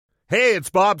Hey, it's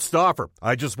Bob Stauffer.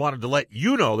 I just wanted to let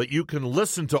you know that you can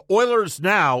listen to Oilers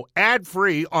Now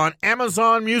ad-free on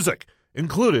Amazon Music,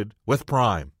 included with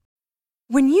Prime.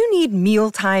 When you need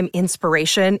mealtime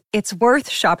inspiration, it's worth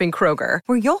shopping Kroger,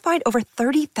 where you'll find over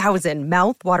 30,000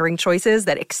 mouth-watering choices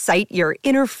that excite your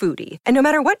inner foodie. And no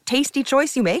matter what tasty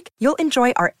choice you make, you'll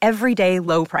enjoy our everyday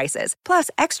low prices, plus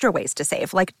extra ways to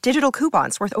save, like digital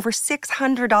coupons worth over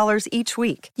 $600 each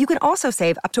week. You can also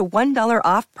save up to $1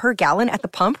 off per gallon at the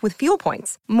pump with fuel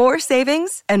points. More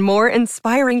savings and more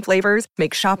inspiring flavors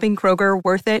make shopping Kroger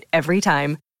worth it every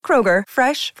time. Kroger,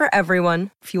 fresh for everyone.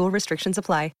 Fuel restrictions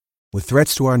apply. With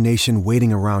threats to our nation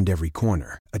waiting around every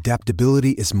corner,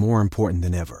 adaptability is more important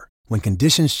than ever. When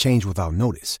conditions change without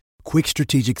notice, quick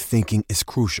strategic thinking is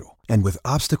crucial. And with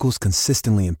obstacles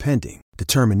consistently impending,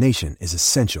 determination is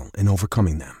essential in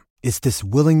overcoming them. It's this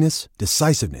willingness,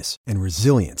 decisiveness, and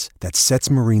resilience that sets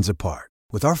Marines apart.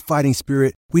 With our fighting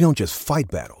spirit, we don't just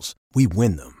fight battles, we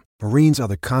win them. Marines are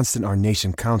the constant our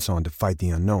nation counts on to fight the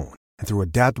unknown. And through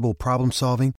adaptable problem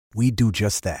solving, we do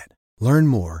just that. Learn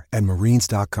more at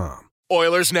marines.com.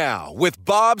 Oilers Now with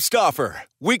Bob Stauffer.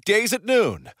 Weekdays at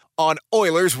noon on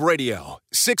Oilers Radio.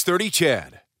 630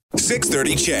 CHED.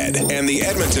 630 CHED and the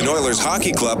Edmonton Oilers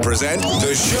Hockey Club present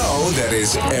the show that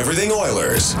is everything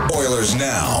Oilers. Oilers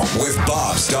Now with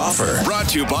Bob Stauffer. Brought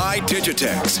to you by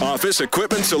Digitex. Office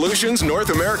Equipment Solutions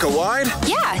North America wide?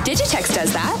 Yeah, Digitex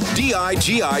does that. digitex.ca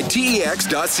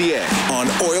on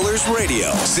Oilers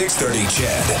Radio. 630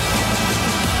 CHED.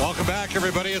 Welcome back,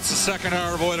 everybody. It's the second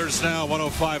hour of Oilers Now,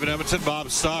 105 in Edmonton.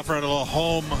 Bob Stauffer out of the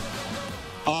home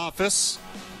office,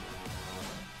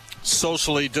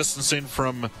 socially distancing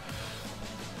from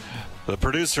the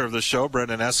producer of the show,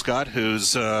 Brendan Escott,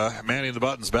 who's manning the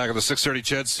buttons back at the 630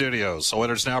 CHED studios.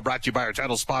 Oilers Now brought to you by our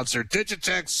title sponsor,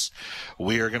 Digitex.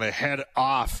 We are going to head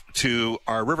off to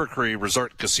our River Cree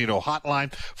Resort Casino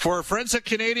hotline for a Forensic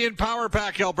Canadian Power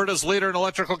Pack, Alberta's leader in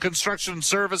electrical construction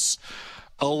service,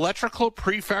 electrical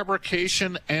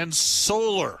prefabrication, and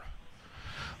solar.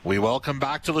 We welcome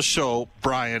back to the show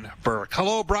Brian Burke.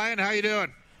 Hello, Brian. How you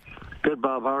doing? Good,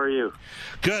 Bob. How are you?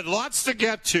 Good. Lots to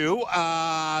get to.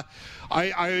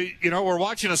 We're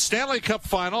watching a Stanley Cup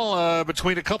final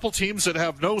between a couple teams that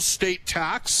have no state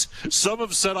tax. Some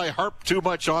have said I harp too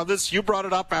much on this. You brought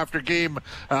it up after in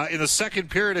the second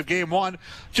period of game one.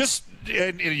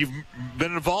 And you've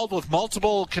been involved with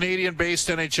multiple Canadian-based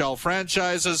NHL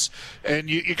franchises, and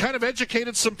you kind of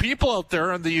educated some people out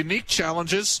there on the unique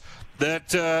challenges that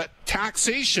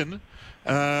taxation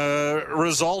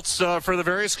results for the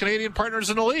various Canadian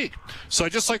partners in the league. So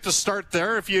I'd just like to start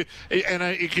there. If you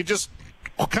could just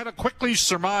kind of quickly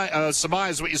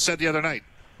surmise what you said the other night,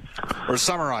 or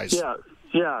summarize.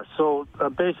 Yeah. So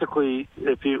basically,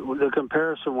 the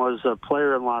comparison was a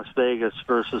player in Las Vegas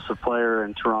versus a player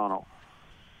in Toronto.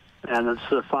 And it's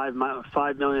a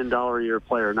 $5 million a year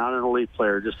player, not an elite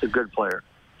player, just a good player.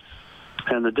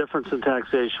 And the difference in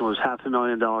taxation was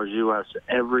 $500,000 U.S.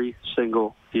 every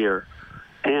single year.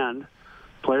 And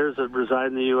players that reside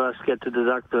in the U.S. get to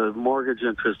deduct the mortgage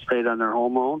interest paid on their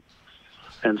home loan.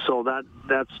 And so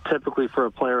that's typically for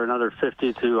a player another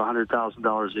 $50,000 to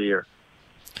 $100,000 a year.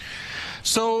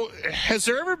 So has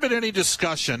there ever been any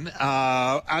discussion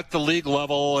at the league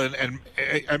level? And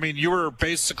I mean, you were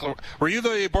you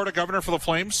the board of governor for the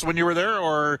Flames when you were there,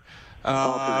 or?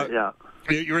 Alternate, yeah.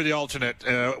 You were the alternate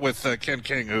with Ken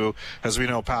King, who, as we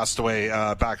know, passed away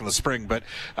back in the spring. But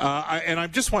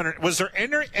I'm just wondering, was there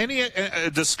any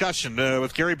discussion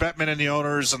with Gary Bettman and the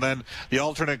owners, and then the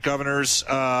alternate governors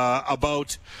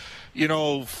about,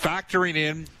 factoring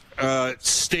in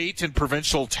state and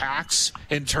provincial tax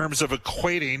in terms of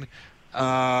equating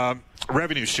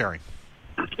revenue sharing?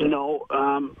 No,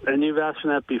 and you've asked me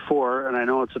that before, and I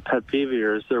know it's a pet peeve of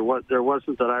yours. There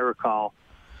wasn't that I recall.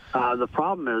 The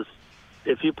problem is,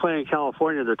 if you play in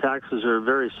California, the taxes are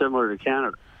very similar to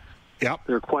Canada. Yep.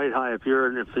 They're quite high. If you're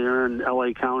in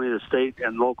LA County, the state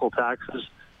and local taxes,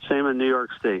 same in New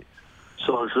York State.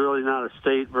 So it's really not a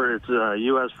state, it's a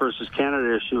U.S. versus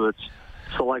Canada issue. It's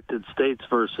selected states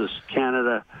versus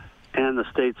Canada and the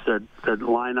states that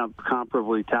line up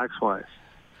comparably tax-wise.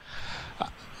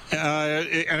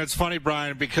 And it's funny,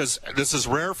 Brian, because this is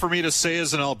rare for me to say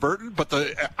as an Albertan, but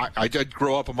I did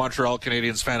grow up a Montreal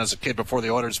Canadiens fan as a kid before the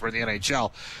Oilers were in the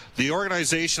NHL. The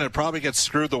organization that probably gets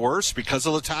screwed the worst because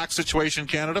of the tax situation in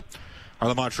Canada are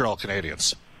the Montreal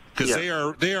Canadiens. because they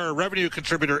are a revenue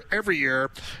contributor every year,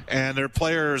 and their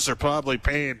players are probably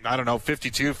paying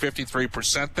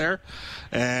 52-53% there,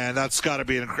 and that's got to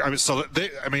be.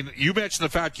 You mentioned the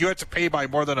fact you had to pay by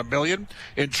more than $1 million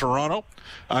in Toronto.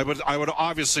 I would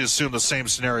obviously assume the same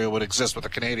scenario would exist with the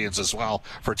Canadians as well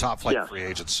for top flight free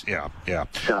agents. Yeah.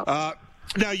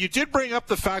 Now, you did bring up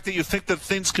the fact that you think that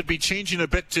things could be changing a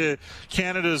bit to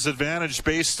Canada's advantage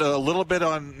based a little bit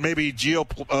on maybe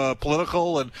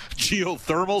geopolitical and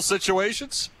geothermal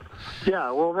situations?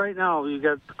 Yeah, well, right now you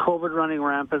got COVID running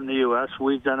rampant in the U.S.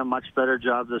 We've done a much better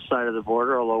job this side of the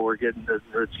border, although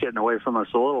it's getting away from us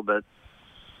a little bit.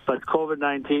 But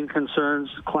COVID-19 concerns,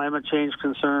 climate change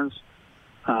concerns,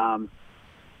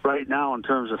 right now in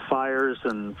terms of fires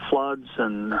and floods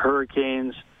and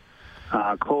hurricanes,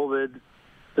 COVID,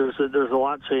 there's a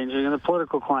lot changing, and the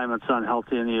political climate's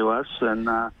unhealthy in the U.S.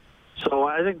 And so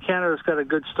I think Canada's got a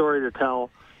good story to tell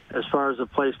as far as a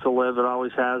place to live. It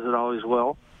always has, it always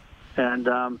will. And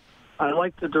I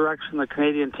like the direction the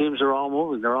Canadian teams are all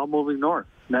moving. They're all moving north.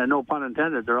 No pun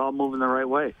intended. They're all moving the right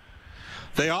way.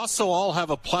 They also all have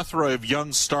a plethora of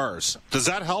young stars. Does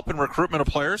that help in recruitment of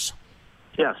players?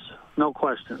 Yes, no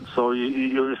question. So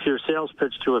if your sales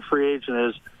pitch to a free agent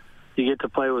is you get to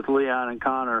play with Leon and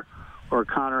Connor, or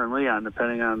Connor and Leon,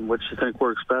 depending on which you think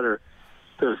works better,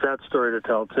 there's that story to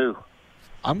tell, too.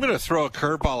 I'm going to throw a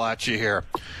curveball at you here,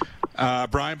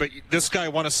 Brian, but this guy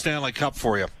won a Stanley Cup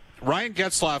for you. Ryan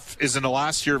Getzlaf is in the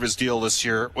last year of his deal this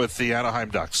year with the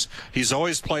Anaheim Ducks. He's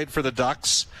always played for the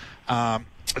Ducks.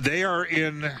 They are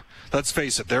in, let's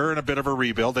face it, they're in a bit of a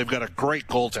rebuild. They've got a great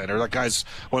goaltender. That guy's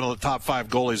one of the top 5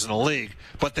 goalies in the league.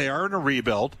 But they are in a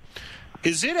rebuild.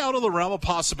 Is it out of the realm of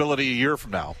possibility a year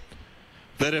from now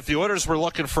that if the Oilers were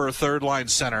looking for a third-line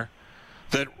center,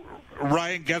 that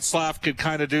Ryan Getzlaf could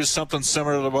kind of do something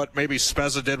similar to what maybe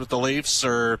Spezza did with the Leafs,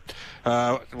 or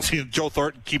Joe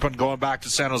Thornton keep on going back to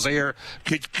San Jose? Or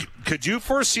could you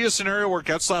foresee a scenario where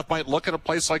Getzlaf might look at a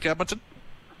place like Edmonton?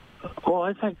 Well,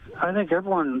 I think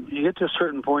everyone, you get to a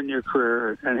certain point in your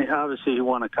career, and obviously he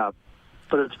won a cup,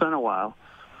 but it's been a while.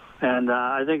 And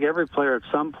I think every player at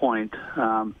some point,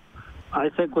 I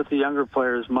think with the younger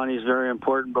players, money is very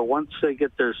important, but once they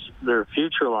get their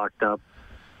future locked up,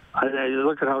 I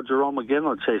look at how Jerome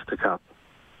McGinley chased the cup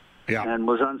and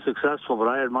was unsuccessful, but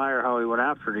I admire how he went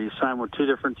after it. He signed with 2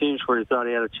 different teams where he thought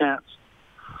he had a chance.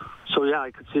 So, yeah,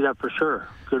 I could see that for sure.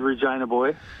 Good Regina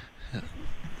boy.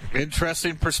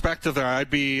 Interesting perspective there.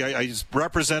 He's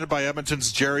represented by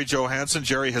Edmonton's Jerry Johansson.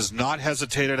 Jerry has not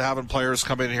hesitated having players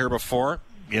come in here before.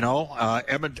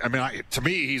 To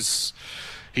me, he's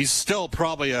still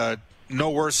probably no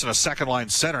worse than a second-line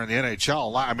center in the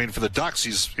NHL. For the Ducks,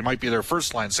 he might be their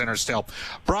first-line center still.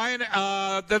 Brian,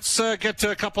 let's get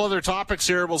to a couple other topics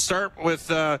here. We'll start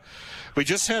with, we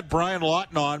just had Brian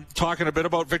Lawton on talking a bit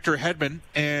about Victor Hedman,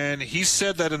 and he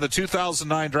said that in the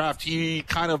 2009 draft, he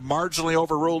kind of marginally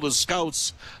overruled his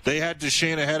scouts. They had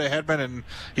Duchesne ahead of Hedman, and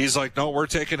he's like, no, we're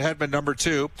taking Hedman number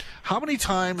 2. How many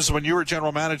times when you were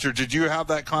general manager did you have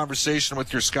that conversation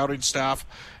with your scouting staff?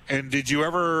 And did you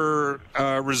ever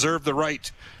reserve the right,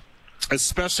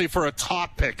 especially for a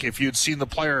top pick, if you'd seen the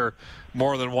player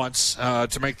more than once,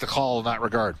 to make the call in that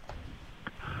regard?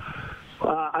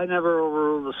 I never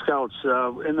overruled the scouts.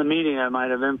 In the meeting, I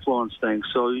might have influenced things.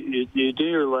 So you do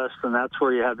your list, and that's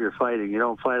where you have your fighting. You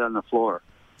don't fight on the floor.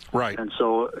 Right. And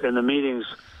so in the meetings,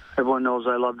 everyone knows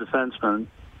I love defensemen.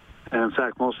 And, in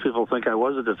fact, most people think I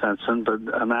was a defenseman,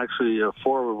 but I'm actually a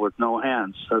forward with no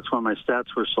hands. That's why my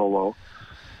stats were so low.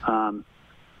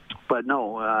 But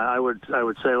no, I would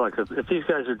say, like, if these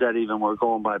guys are dead even, we're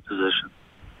going by position.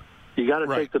 You got to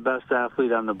take the best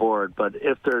athlete on the board, but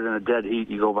if they're in a dead heat,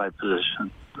 you go by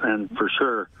position. And for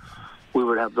sure, we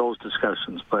would have those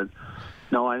discussions. But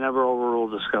no, I never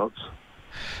overruled the scouts.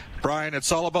 Brian,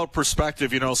 it's all about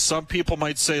perspective. Some people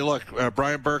might say, look,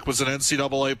 Brian Burke was an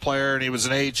NCAA player and he was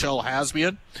an AHL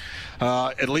has-been.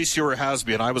 At least you were a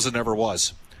has-been. I never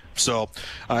was. So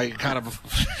I kind of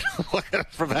look at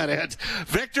it from that end.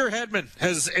 Victor Hedman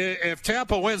if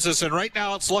Tampa wins this, and right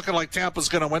now it's looking like Tampa's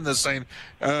going to win this thing,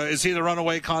 is he the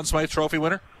runaway Conn Smythe Trophy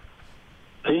winner?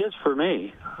 He is for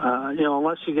me.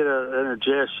 Unless you get in a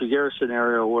J.S. Giguère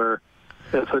scenario where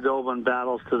if Khudobin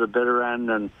battles to the bitter end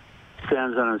and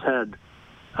stands on his head,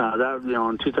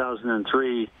 in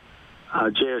 2003,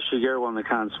 J.S. Giguère won the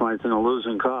Conn Smythe in a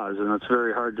losing cause, and it's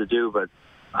very hard to do, but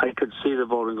I could see the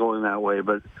voting going that way.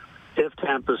 But if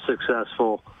Tampa's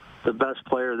successful, the best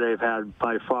player they've had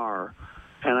by far,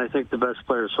 and I think the best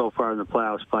player so far in the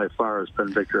playoffs by far has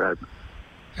been Victor Hedman.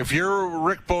 If you're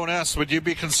Rick Bowness, would you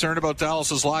be concerned about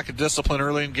Dallas's lack of discipline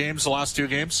early in games, the last 2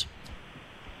 games?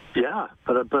 Yeah,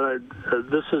 but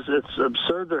it's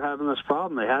absurd they're having this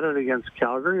problem. They had it against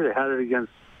Calgary. They had it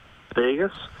against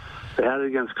Vegas. They had it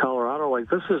against Colorado. Like,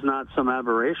 this is not some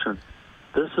aberration.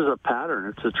 This is a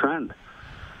pattern. It's a trend.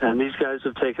 And these guys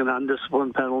have taken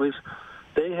undisciplined penalties.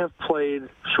 They have played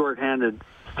shorthanded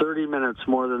 30 minutes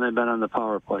more than they've been on the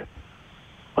power play.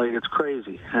 Like, it's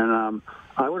crazy. And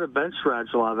I would have benched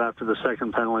Radulov after the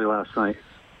second penalty last night.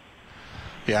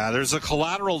 Yeah, there's a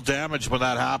collateral damage when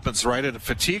that happens, right? It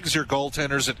fatigues your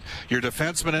goaltenders. Your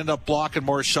defensemen end up blocking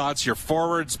more shots. Your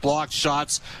forwards block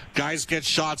shots. Guys get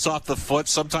shots off the foot.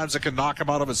 Sometimes it can knock them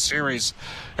out of a series.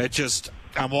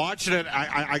 I'm watching it.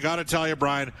 I got to tell you,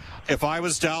 Brian, if I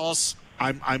was Dallas,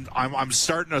 I'm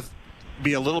starting to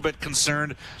be a little bit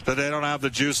concerned that they don't have the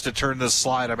juice to turn this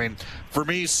slide. I mean, for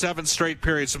me, 7 straight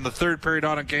periods from the third period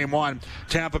on in Game 1,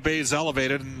 Tampa Bay is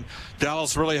elevated, and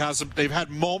Dallas really hasn't. They've had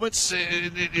moments,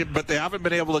 but they haven't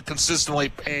been able to consistently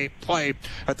play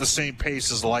at the same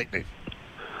pace as Lightning.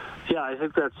 Yeah, I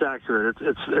think that's accurate.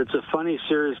 It's a funny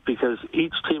series because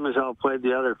each team has outplayed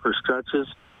the other for stretches,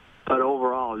 but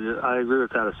overall, I agree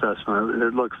with that assessment.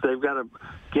 It looks they've got to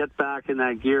get back in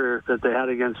that gear that they had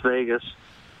against Vegas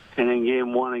and in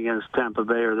Game 1 against Tampa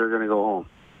Bay, or they're going to go home.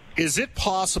 Is it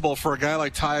possible for a guy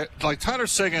like Tyler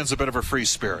Seguin's a bit of a free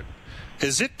spirit?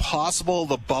 Is it possible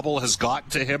the bubble has gotten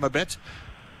to him a bit?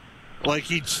 Like,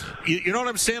 you know what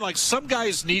I'm saying? Like, some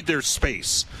guys need their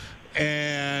space,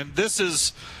 and this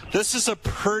is a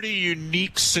pretty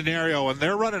unique scenario, and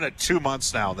they're running it 2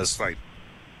 months now this night.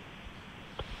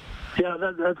 Yeah,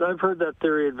 I've heard that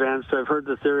theory advanced. I've heard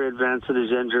the theory advanced that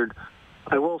he's injured.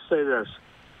 I will say this.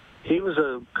 He was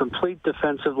a complete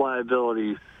defensive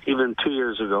liability even 2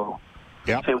 years ago.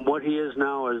 Yep. And what he is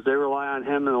now is they rely on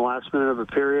him in the last minute of a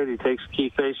period. He takes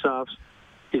key faceoffs.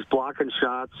 He's blocking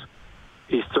shots.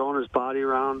 He's throwing his body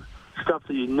around, stuff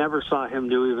that you never saw him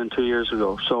do even 2 years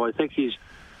ago. So I think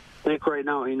right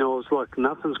now he knows, look,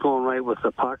 nothing's going right with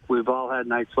the puck. We've all had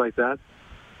nights like that.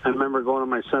 I remember going to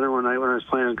my center one night when I was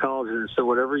playing in college, and I said,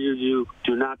 whatever you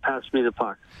do not pass me the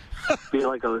puck. Be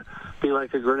like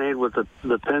a grenade with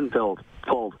the pin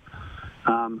pulled.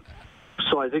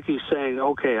 So I think he's saying,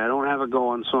 okay, I don't have it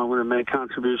going, so I'm going to make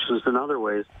contributions in other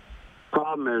ways.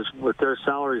 Problem is, with their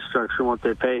salary structure and what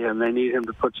they pay him, they need him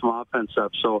to put some offense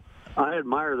up. So I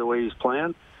admire the way he's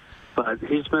playing, but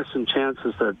he's missing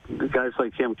chances that guys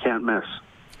like him can't miss.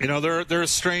 You know, they're a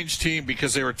strange team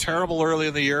because they were terrible early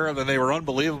in the year, and then they were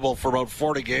unbelievable for about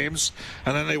 40 games,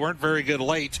 and then they weren't very good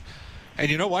late. And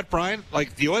you know what, Brian?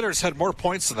 Like, the Oilers had more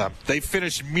points than them. They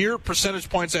finished mere percentage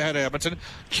points ahead of Edmonton.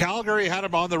 Calgary had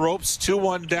them on the ropes,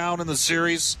 2-1 down in the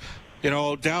series,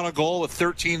 down a goal with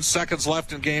 13 seconds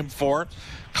left in Game 4.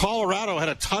 Colorado had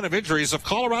a ton of injuries. If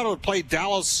Colorado had played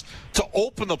Dallas to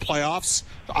open the playoffs,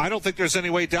 I don't think there's any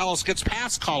way Dallas gets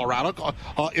past Colorado.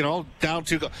 Down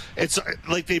to it's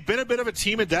like they've been a bit of a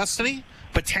team of destiny,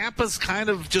 but Tampa's kind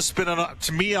of just been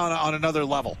to me on another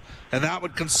level, and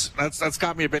that's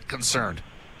got me a bit concerned.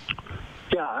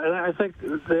 Yeah, and I think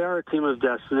they are a team of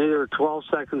destiny. They were 12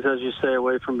 seconds, as you say,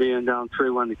 away from being down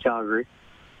 3-1 to Calgary,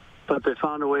 but they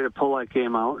found a way to pull that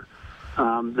game out.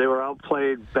 They were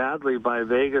outplayed badly by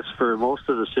Vegas for most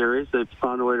of the series. They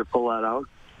found a way to pull that out.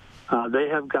 They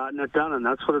have gotten it done, and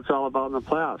that's what it's all about in the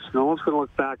playoffs. No one's going to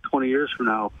look back 20 years from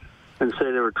now and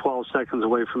say they were 12 seconds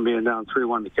away from being down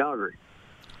 3-1 to Calgary.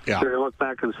 Yeah. They're going to look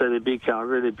back and say they beat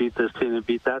Calgary, they beat this team, they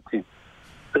beat that team.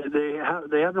 They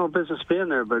have no business being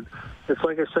there, but it's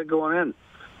like I said going in.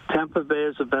 Tampa Bay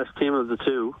is the best team of the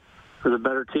two, or the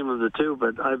better team of the two,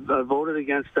 but I voted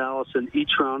against Dallas in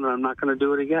each round, and I'm not going to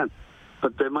do it again.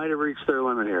 But they might have reached their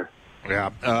limit here. Yeah.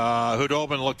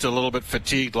 Hudobin looked a little bit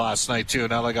fatigued last night, too.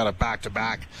 Now they got a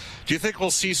back-to-back. Do you think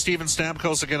we'll see Steven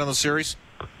Stamkos again in the series?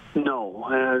 No.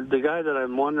 The guy that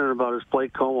I'm wondering about is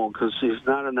Blake Como, because he's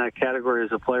not in that category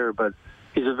as a player, but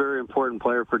he's a very important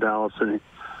player for Dallas. And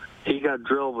he got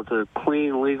drilled with a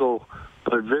clean, legal,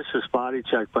 but vicious body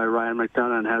check by Ryan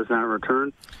McDonough and has not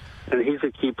returned. And he's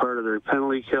a key part of their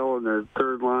penalty kill and their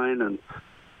third line, and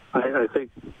I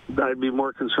think I'd be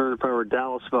more concerned if I were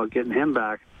Dallas about getting him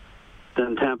back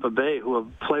than Tampa Bay, who have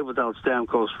played without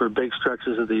Stamkos for big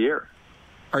stretches of the year.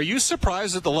 Are you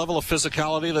surprised at the level of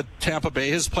physicality that Tampa Bay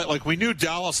has played? Like, we knew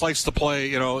Dallas likes to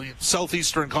play,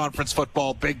 Southeastern Conference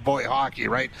football, big boy hockey,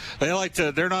 right?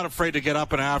 They're not afraid to get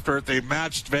up and after it. They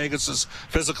matched Vegas's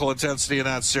physical intensity in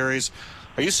that series.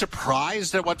 Are you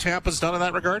surprised at what Tampa's done in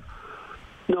that regard?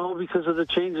 No, because of the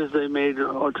changes they made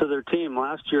to their team.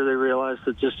 Last year they realized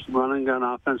that just running gun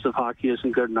offensive hockey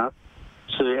isn't good enough.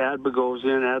 So they add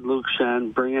Bogosian, add Luke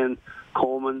Schenn, bring in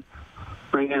Coleman,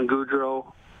 bring in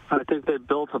Goudreau, I think they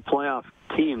built a playoff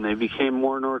team. They became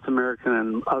more North American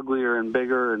and uglier and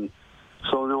bigger, and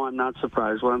so no, I'm not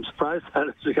surprised. What I'm surprised at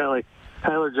is a guy like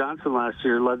Tyler Johnson last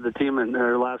night led the team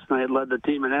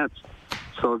in hits.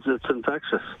 So it's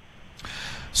infectious.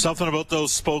 Something about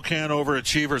those Spokane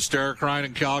overachievers. Derek Ryan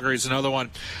in Calgary is another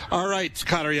one. All right,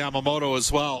 Connor Yamamoto as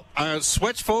well.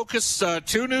 Switch focus,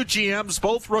 2 new GMs,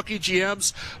 both rookie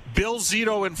GMs, Bill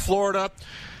Zito in Florida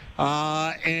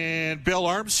and Bill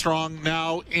Armstrong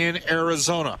now in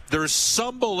Arizona. There's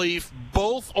some belief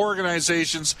both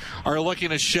organizations are looking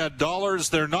to shed dollars.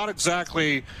 They're not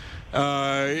exactly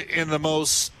in the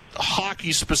most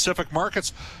hockey-specific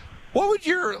markets. What would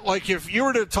if you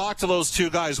were to talk to those two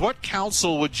guys, what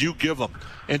counsel would you give them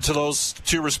into those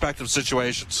two respective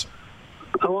situations?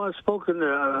 Well, I've spoken to,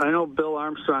 I know Bill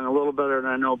Armstrong a little better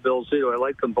than I know Bill Zito. I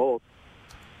like them both.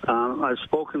 I've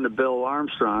spoken to Bill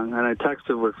Armstrong, and I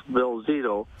texted with Bill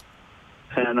Zito.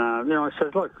 And, I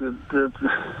said, look,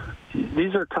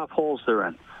 these are tough holes they're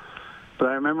in. But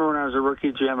I remember when I was a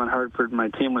rookie GM in Hartford, my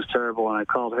team was terrible, and I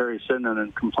called Harry Sinden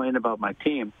and complained about my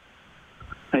team.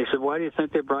 And he said, why do you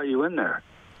think they brought you in there?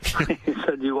 He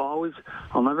said,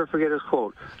 I'll never forget his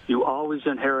quote, you always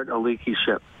inherit a leaky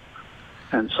ship.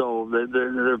 And so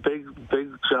they're big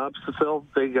jobs to fill.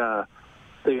 They got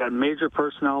major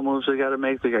personnel moves they got to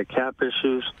make. They got cap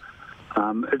issues.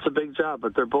 It's a big job,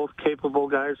 but they're both capable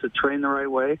guys that train the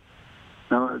right way.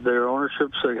 Now, their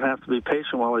ownerships are going to have to be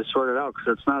patient while they sort it out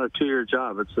because it's not a 2-year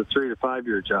job. It's a 3 to 5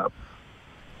 year job.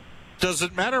 Does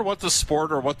it matter what the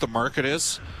sport or what the market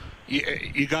is?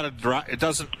 You got to draft. It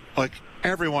doesn't,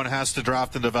 everyone has to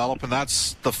draft and develop, and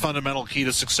that's the fundamental key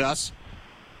to success.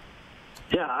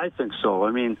 Yeah, I think so.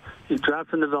 I mean, you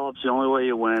draft and develop's the only way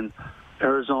you win.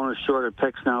 Arizona's short of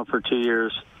picks now for 2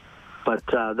 years, but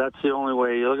that's the only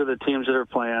way. You look at the teams that are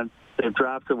playing. They've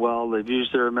drafted well. They've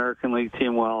used their American League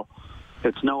team well.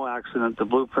 It's no accident. The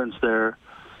blueprint's there.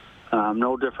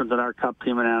 No different than our Cup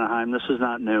team in Anaheim. This is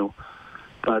not new.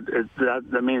 But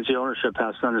that means the ownership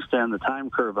has to understand the time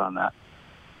curve on that.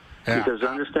 Yeah. Because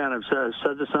understand, I've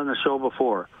said this on the show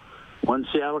before, when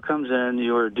Seattle comes in,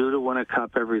 you are due to win a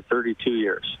cup every 32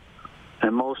 years.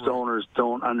 And most owners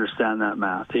don't understand that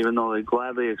math, even though they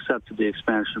gladly accepted the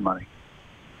expansion money.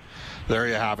 There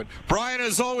you have it. Brian,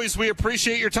 as always, we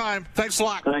appreciate your time. Thanks a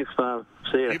lot. Thanks, Bob.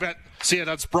 See you. You bet. See you.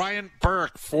 That's Brian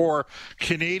Burke for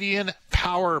Canadian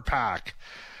Power Pack.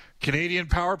 Canadian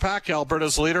Power Pack,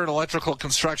 Alberta's leader in electrical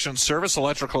construction service,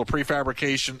 electrical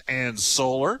prefabrication, and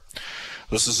solar.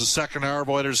 This is the second hour of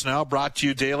Oilers Now, brought to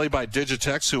you daily by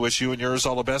Digitex, who wish you and yours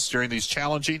all the best during these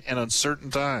challenging and uncertain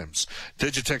times.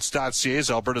 Digitex.ca is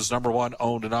Alberta's #1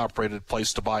 owned and operated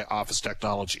place to buy office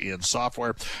technology and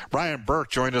software. Brian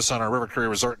Burke joined us on our River Cree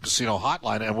Resort and Casino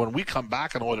hotline, and when we come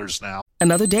back on Oilers Now.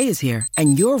 Another day is here,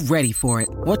 and you're ready for it.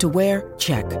 What to wear?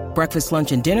 Check. Breakfast,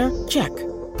 lunch, and dinner? Check.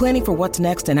 Planning for what's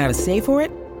next and how to save for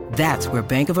it? That's where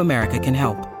Bank of America can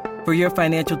help. For your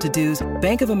financial to-dos,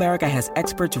 Bank of America has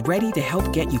experts ready to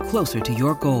help get you closer to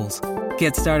your goals.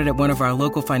 Get started at one of our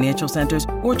local financial centers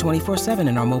or 24/7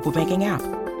 in our mobile banking app.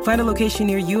 Find a location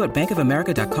near you at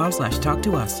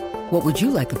bankofamerica.com/talktous. What would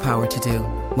you like the power to do?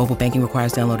 Mobile banking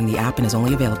requires downloading the app and is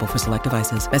only available for select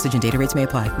devices. Message and data rates may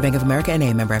apply. Bank of America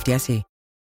NA, member FDIC.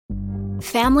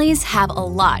 Families have a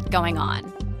lot going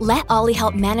on. Let Ollie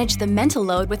help manage the mental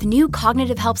load with new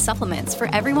cognitive health supplements for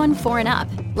everyone 4 and up,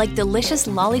 like delicious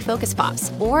Lolly Focus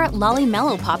Pops or Lolly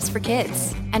Mellow Pops for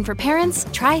kids. And for parents,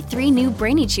 try 3 new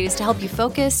Brainy Chews to help you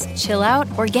focus, chill out,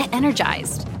 or get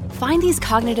energized. Find these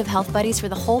cognitive health buddies for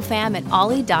the whole fam at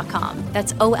ollie.com.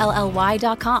 That's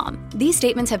OLLY.com. These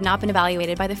statements have not been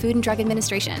evaluated by the Food and Drug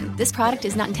Administration. This product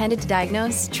is not intended to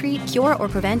diagnose, treat, cure, or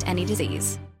prevent any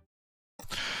disease.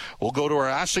 We'll go to our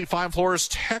Ashley Fine Floors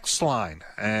text line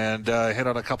and hit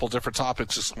on a couple different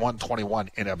topics. It's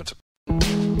 121 in Edmonton.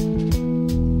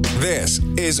 This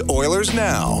is Oilers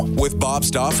Now with Bob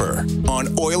Stauffer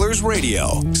on Oilers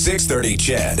Radio, 630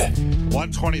 CHED.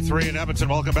 123 in Edmonton.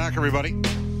 Welcome back, everybody.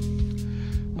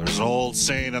 There's an old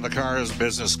saying in the cars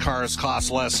business, cars cost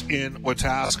less in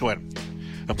Wetaskiwin.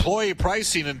 Employee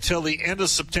pricing until the end of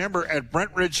September at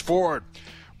Brent Ridge Ford.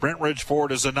 Brent Ridge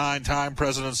Ford is a 9-time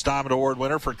President's Diamond Award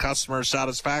winner for customer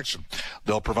satisfaction.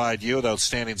 They'll provide you with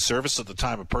outstanding service at the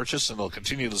time of purchase, and they'll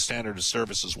continue the standard of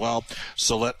service as well.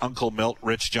 So let Uncle Milt,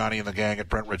 Rich, Johnny, and the gang at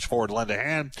Brent Ridge Ford lend a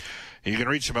hand. You can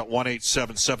reach them at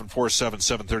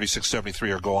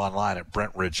 1-877-477-3673 or go online at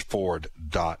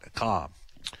BrentRidgeFord.com.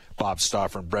 Bob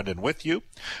Stauffer and Brendan with you.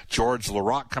 George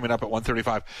Larocque coming up at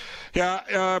 1:35.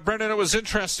 Yeah, Brendan, it was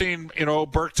interesting,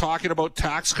 Burke talking about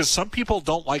tax, because some people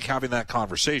don't like having that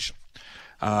conversation.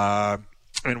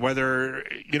 And whether,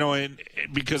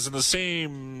 because in the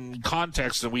same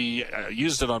context that we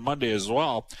used it on Monday as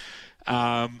well,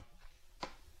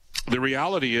 the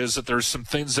reality is that there's some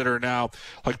things that are now,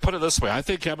 like, put it this way, I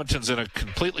think Edmonton's in a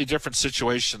completely different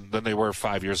situation than they were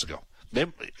 5 years ago.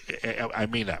 I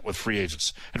mean that with free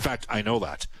agents. In fact, I know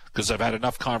that because I've had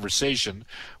enough conversation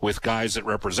with guys that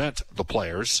represent the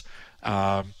players.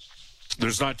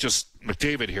 There's not just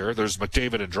McDavid here. There's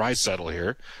McDavid and Draisaitl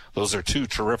here. Those are two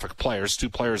terrific players, two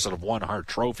players that have won Hart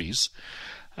trophies.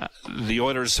 The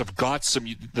Oilers have got some.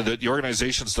 The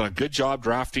organization's done a good job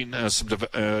drafting some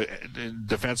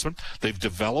defensemen. They've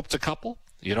developed a couple.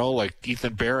 Like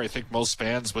Ethan Bear, I think most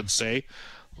fans would say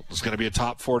was going to be a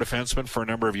top 4 defenseman for a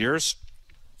number of years.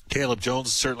 Caleb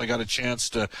Jones certainly got a chance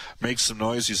to make some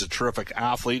noise. He's a terrific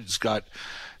athlete.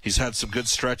 He's had some good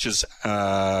stretches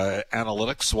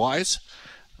analytics-wise.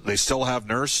 They still have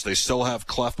Nurse. They still have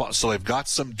Clefbaum. So they've got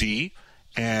some D,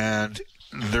 and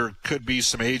there could be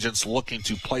some agents looking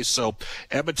to play. So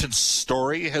Edmonton's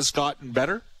story has gotten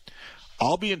better.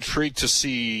 I'll be intrigued to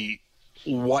see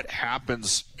what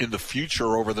happens in the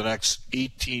future over the next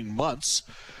 18 months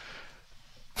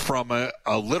from a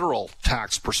literal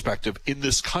tax perspective in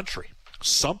this country.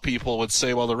 Some people would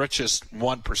say, well, the richest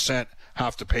 1%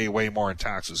 have to pay way more in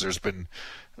taxes. There's been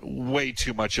way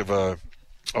too much of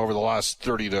over the last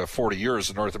 30 to 40 years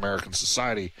in North American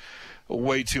society,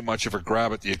 way too much of a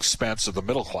grab at the expense of the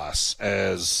middle class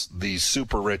as the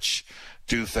super rich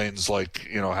do things like,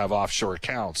 have offshore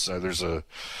accounts. There's a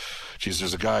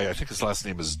guy, I think his last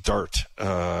name is Dart,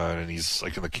 and he's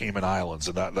like in the Cayman Islands,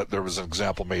 and that there was an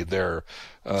example made there,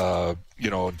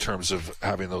 in terms of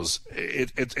having those.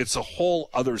 It's a whole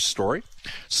other story.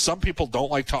 Some people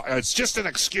don't like talk. It's just an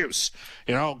excuse.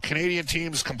 Canadian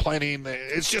teams complaining.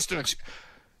 It's just an excuse.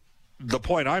 The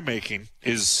point I'm making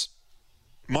is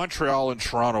Montreal and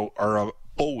Toronto are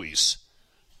always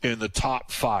in the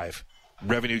top 5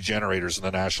 revenue generators in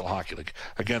the National Hockey League.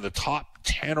 Again, the top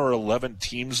 10 or 11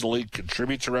 teams in the league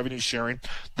contribute to revenue sharing.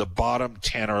 The bottom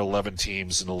 10 or 11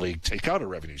 teams in the league take out a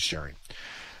revenue sharing.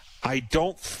 I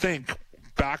don't think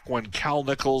back when Cal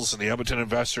Nichols and the Edmonton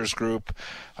Investors Group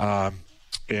and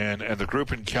the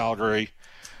group in Calgary,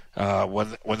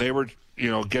 when they were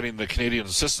getting the Canadian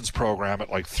Assistance Program at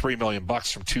like $3 million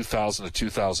from 2000 to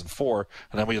 2004,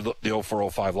 and then we had the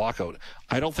 04-05 lockout.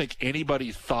 I don't think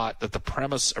anybody thought that the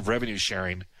premise of revenue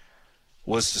sharing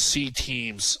was to see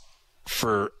teams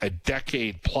for a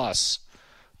decade plus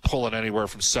pulling anywhere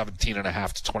from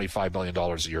 $17.5 to $25 million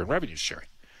a year in revenue sharing.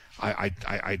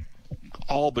 I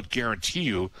all but guarantee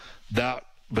you that.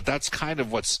 But that's kind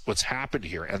of what's happened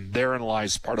here, and therein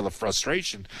lies part of the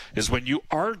frustration, is when you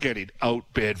are getting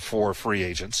outbid for free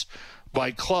agents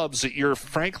by clubs that your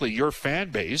fan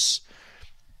base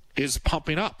is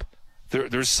pumping up.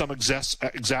 There's some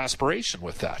exasperation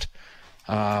with that.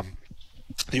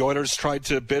 The Oilers tried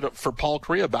to bid for Paul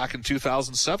Kariya back in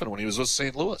 2007 when he was with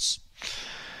St. Louis,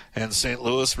 and St.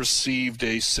 Louis received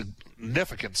a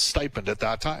significant stipend at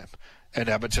that time, and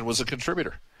Edmonton was a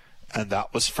contributor. And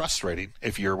that was frustrating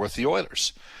if you're with the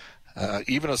Oilers.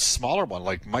 Even a smaller one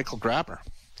like Michael Grabner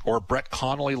or Brett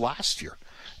Connolly last year.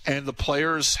 And the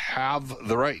players have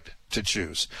the right to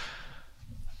choose.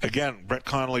 Again, Brett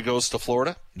Connolly goes to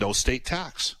Florida, no state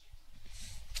tax.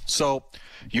 So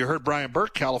you heard Brian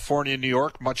Burke, California and New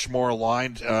York, much more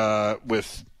aligned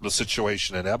with the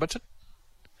situation in Edmonton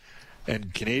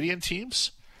and Canadian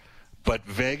teams. But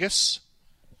Vegas,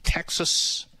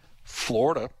 Texas,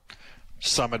 Florida,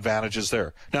 some advantages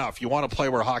there. Now, if you want to play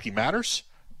where hockey matters,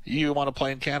 you want to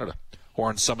play in Canada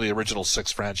or in some of the original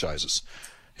 6 franchises.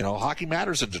 Hockey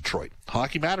matters in Detroit.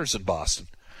 Hockey matters in Boston.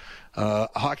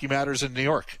 Hockey matters in New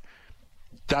York.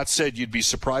 That said, you'd be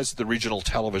surprised at the regional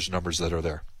television numbers that are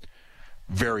there.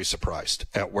 Very surprised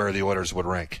at where the Oilers would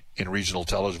rank in regional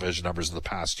television numbers in the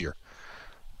past year.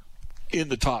 In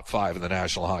the top 5 in the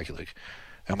National Hockey League.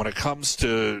 And when it comes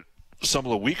to some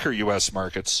of the weaker U.S.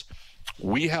 markets,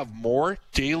 we have more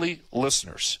daily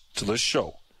listeners to this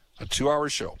show, a 2-hour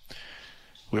show.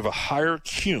 We have a higher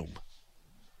cum,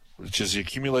 which is the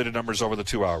accumulated numbers over the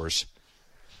 2 hours,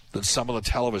 than some of the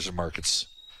television markets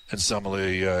and some of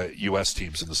the U.S.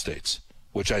 teams in the States,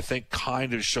 which I think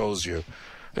kind of shows you.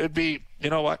 It'd be,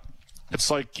 you know what? It's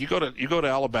like you go to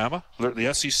Alabama.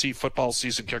 The SEC football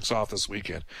season kicks off this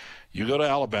weekend. You go to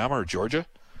Alabama or Georgia,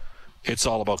 it's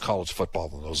all about college football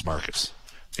in those markets.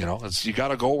 You got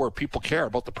to go where people care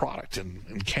about the product. And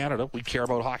in Canada, we care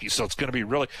about hockey. So it's going to be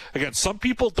really, again, some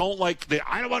people don't like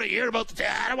I don't want to hear about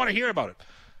I don't want to hear about it.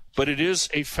 But it is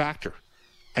a factor.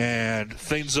 And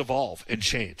things evolve and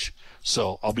change.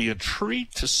 So I'll be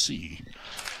intrigued to see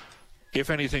if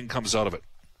anything comes out of it.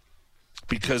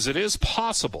 because it is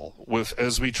possible,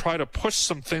 as we try to push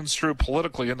some things through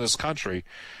politically in this country,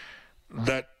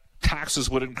 that taxes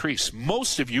would increase.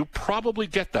 Most of you probably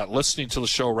get that listening to the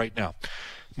show right now.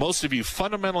 Most of you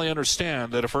fundamentally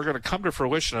understand that if we're going to come to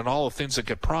fruition and all the things that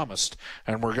get promised,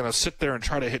 and we're going to sit there and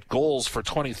try to hit goals for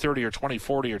 2030 or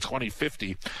 2040 or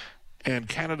 2050, and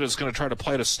Canada is going to try to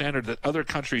play at a standard that other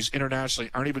countries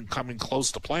internationally aren't even coming close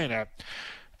to playing at,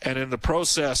 and in the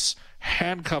process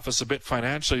handcuff us a bit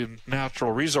financially in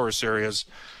natural resource areas,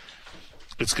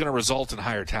 it's going to result in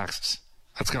higher taxes.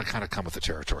 That's going to kind of come with the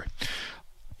territory.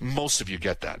 Most of you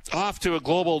get that. Off to a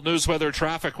global news weather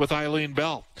traffic with Eileen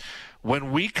Bell.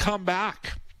 When we come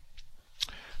back,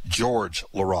 George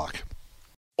Larocque.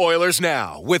 Oilers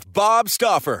Now with Bob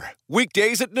Stauffer.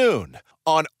 Weekdays at noon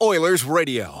on Oilers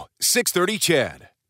Radio, 630 CHED.